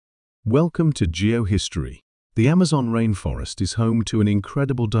Welcome to Geohistory. The Amazon rainforest is home to an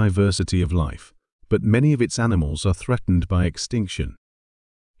incredible diversity of life, but many of its animals are threatened by extinction.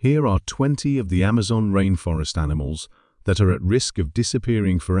 Here are 20 of the Amazon rainforest animals that are at risk of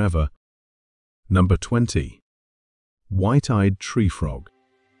disappearing forever. Number 20. White-eyed tree frog.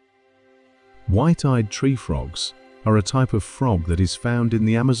 White-eyed tree frogs are a type of frog that is found in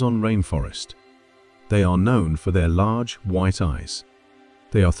the Amazon rainforest. They are known for their large, white eyes.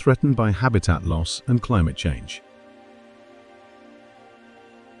 They are threatened by habitat loss and climate change.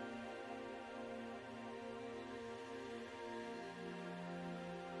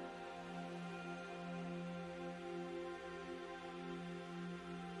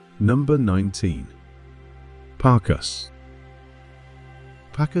 Number 19. Parcas.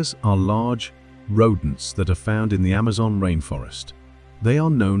 Parcas are large rodents that are found in the Amazon rainforest. They are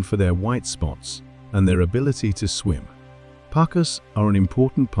known for their white spots and their ability to swim. Parcas are an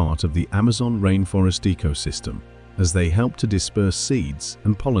important part of the Amazon rainforest ecosystem as they help to disperse seeds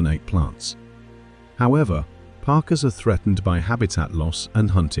and pollinate plants. However, parcas are threatened by habitat loss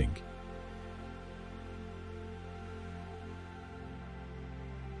and hunting.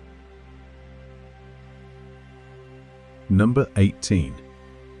 Number 18.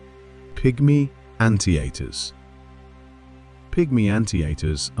 Pygmy anteaters. Pygmy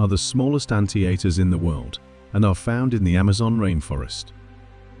anteaters are the smallest anteaters in the world and are found in the Amazon rainforest.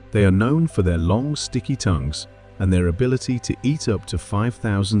 They are known for their long, sticky tongues and their ability to eat up to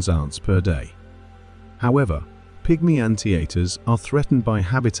 5,000 ants per day. However, pygmy anteaters are threatened by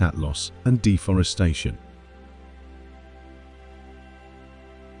habitat loss and deforestation.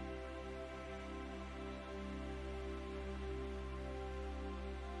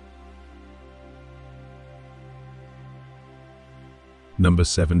 Number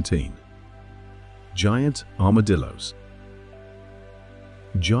 17. Giant armadillos.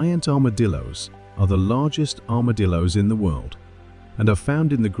 Giant armadillos are the largest armadillos in the world and are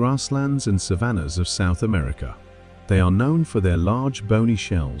found in the grasslands and savannas of South America. They are known for their large bony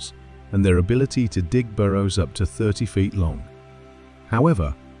shells and their ability to dig burrows up to 30 feet long.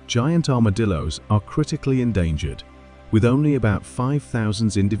 However, giant armadillos are critically endangered, with only about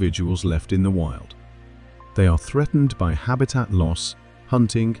 5,000 individuals left in the wild. They are threatened by habitat loss,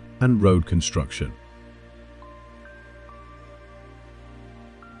 hunting, and road construction.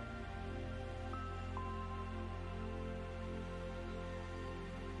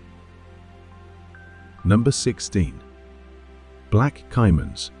 Number 16. Black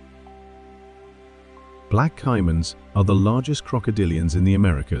caimans. Black caimans are the largest crocodilians in the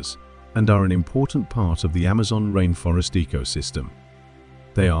Americas and are an important part of the Amazon rainforest ecosystem.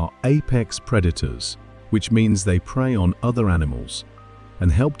 They are apex predators, which means they prey on other animals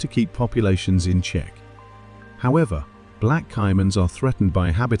and help to keep populations in check. However, black caimans are threatened by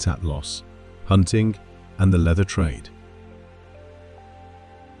habitat loss, hunting, and the leather trade.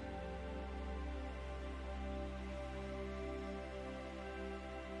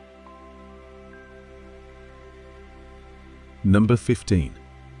 Number 15.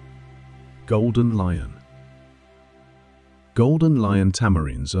 Golden lion. Golden lion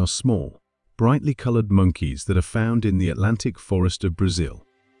tamarins are small, brightly colored monkeys that are found in the Atlantic forest of Brazil.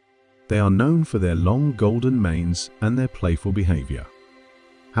 They are known for their long golden manes and their playful behavior.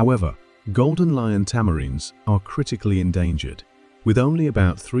 However, golden lion tamarins are critically endangered, with only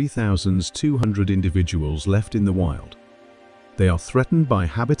about 3,200 individuals left in the wild. They are threatened by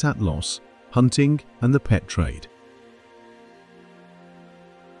habitat loss, hunting, and the pet trade.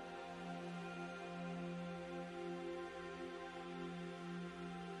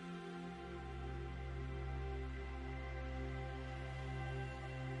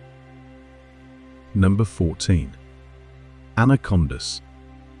 Number 14. Anacondas.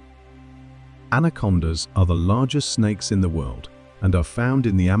 Anacondas are the largest snakes in the world and are found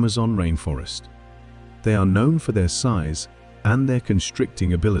in the Amazon rainforest. They are known for their size and their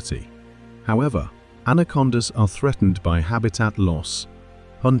constricting ability. However, anacondas are threatened by habitat loss,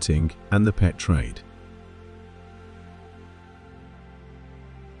 hunting, and the pet trade.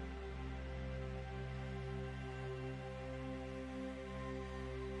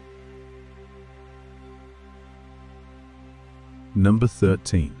 Number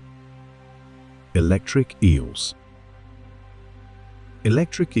 13. Electric eels.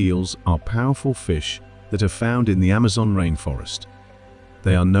 Electric eels are powerful fish that are found in the Amazon rainforest.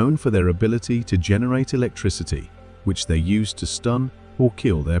 They are known for their ability to generate electricity, which they use to stun or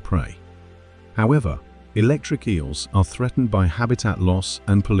kill their prey. However, electric eels are threatened by habitat loss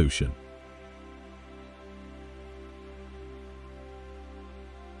and pollution.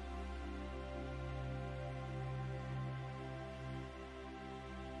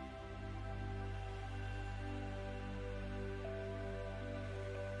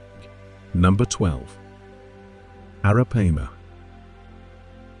 Number 12. Arapaima.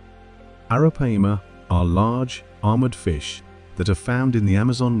 Arapaima are large, armored fish that are found in the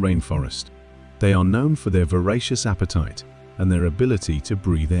Amazon rainforest. They are known for their voracious appetite and their ability to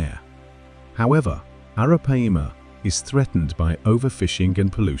breathe air. However, Arapaima is threatened by overfishing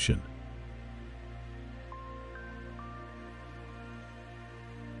and pollution.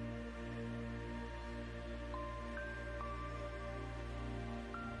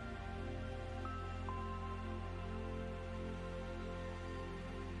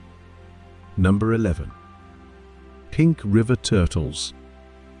 Number 11. Pink river turtles.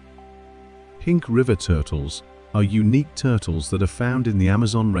 Pink river turtles are unique turtles that are found in the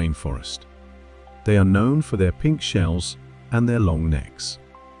Amazon rainforest. They are known for their pink shells and their long necks.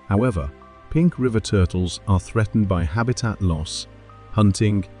 However, pink river turtles are threatened by habitat loss,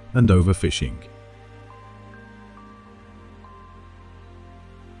 hunting, and overfishing.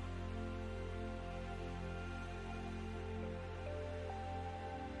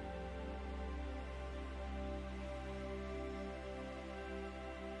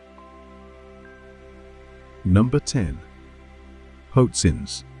 Number 10.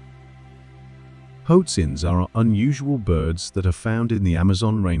 Hoatzins. Hoatzins are unusual birds that are found in the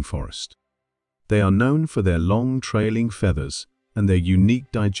Amazon rainforest. They are known for their long trailing feathers and their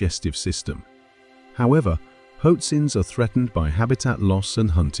unique digestive system. However, hoatzins are threatened by habitat loss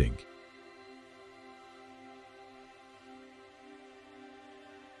and hunting.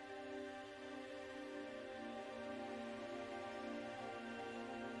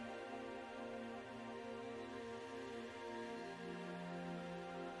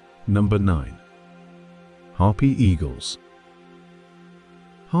 Number 9. Harpy eagles.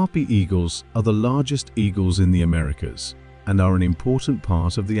 Harpy eagles are the largest eagles in the Americas and are an important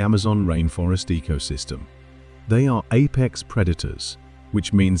part of the Amazon rainforest ecosystem. They are apex predators,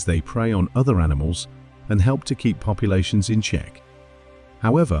 which means they prey on other animals and help to keep populations in check.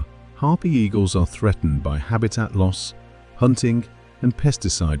 However, harpy eagles are threatened by habitat loss, hunting, and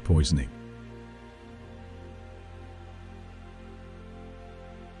pesticide poisoning.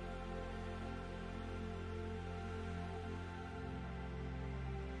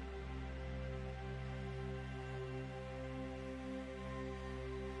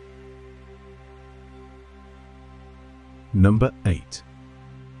 Number 8.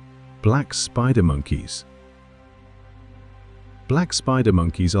 Black spider monkeys. Black spider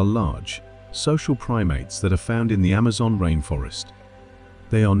monkeys are large, social primates that are found in the Amazon rainforest.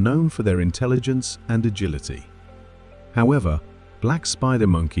 They are known for their intelligence and agility. However, black spider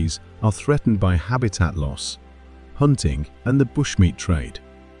monkeys are threatened by habitat loss, hunting, and the bushmeat trade.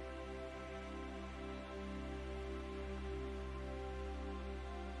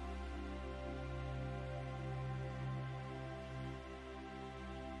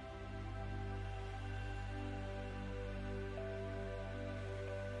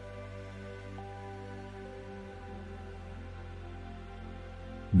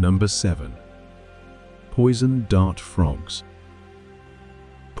 Number 7. Poison dart frogs.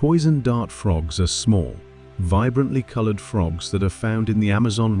 Poison dart frogs are small, vibrantly colored frogs that are found in the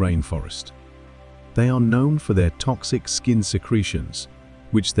Amazon rainforest. They are known for their toxic skin secretions,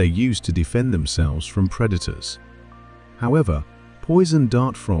 which they use to defend themselves from predators. However, poison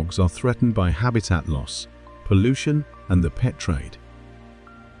dart frogs are threatened by habitat loss, pollution, and the pet trade.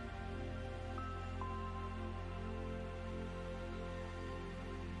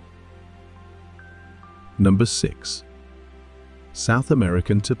 Number 6. South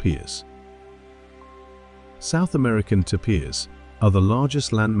American tapirs. South American tapirs are the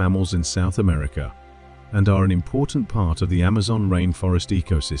largest land mammals in South America and are an important part of the Amazon rainforest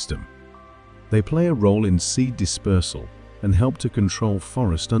ecosystem. They play a role in seed dispersal and help to control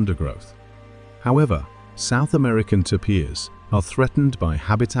forest undergrowth. However, South American tapirs are threatened by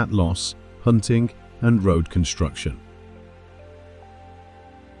habitat loss, hunting, and road construction.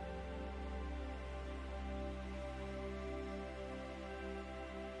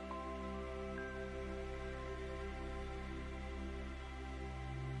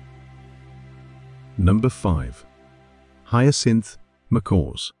 Number 5. Hyacinth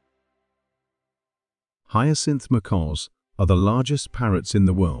macaws. Hyacinth macaws are the largest parrots in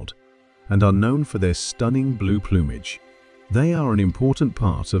the world and are known for their stunning blue plumage. They are an important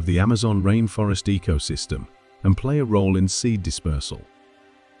part of the Amazon rainforest ecosystem and play a role in seed dispersal.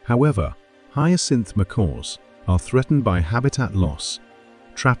 However, hyacinth macaws are threatened by habitat loss,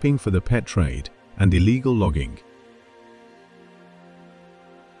 trapping for the pet trade, and illegal logging.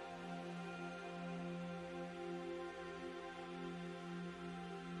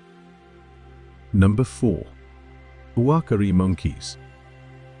 Number 4. Uakari monkeys.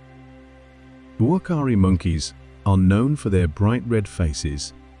 Uakari monkeys are known for their bright red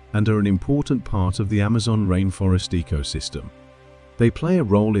faces and are an important part of the Amazon rainforest ecosystem. They play a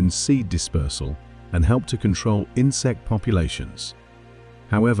role in seed dispersal and help to control insect populations.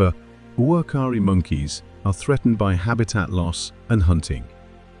 However, Uakari monkeys are threatened by habitat loss and hunting.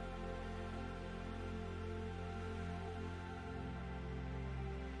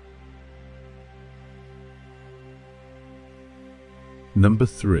 Number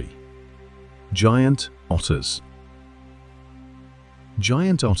 3. Giant otters.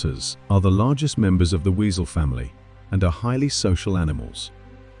 Giant otters are the largest members of the weasel family and are highly social animals.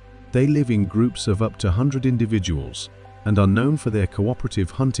 They live in groups of up to 100 individuals and are known for their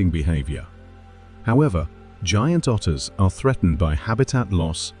cooperative hunting behavior. However, giant otters are threatened by habitat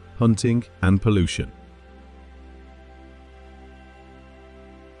loss, hunting, and pollution.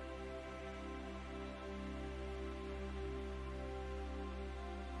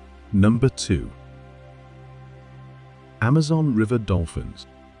 Number 2. Amazon River dolphins.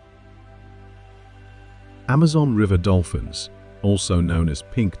 Amazon River dolphins, also known as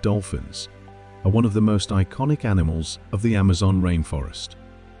pink dolphins, are one of the most iconic animals of the Amazon rainforest.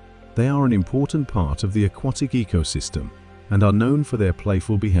 They are an important part of the aquatic ecosystem and are known for their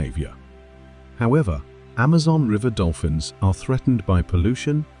playful behavior. However, Amazon River dolphins are threatened by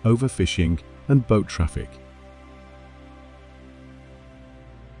pollution, overfishing, and boat traffic.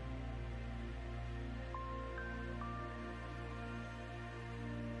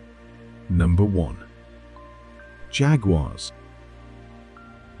 Number 1. Jaguars.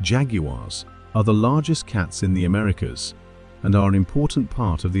 Jaguars are the largest cats in the Americas and are an important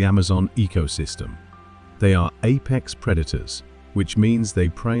part of the Amazon ecosystem. They are apex predators, which means they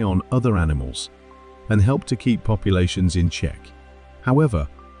prey on other animals and help to keep populations in check. However,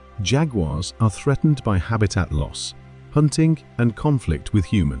 jaguars are threatened by habitat loss, hunting, and conflict with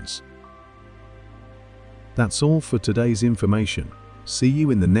humans. That's all for today's information. See you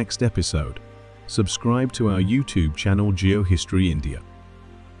in the next episode. Subscribe to our YouTube channel Geohistory India.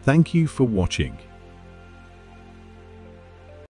 Thank you for watching.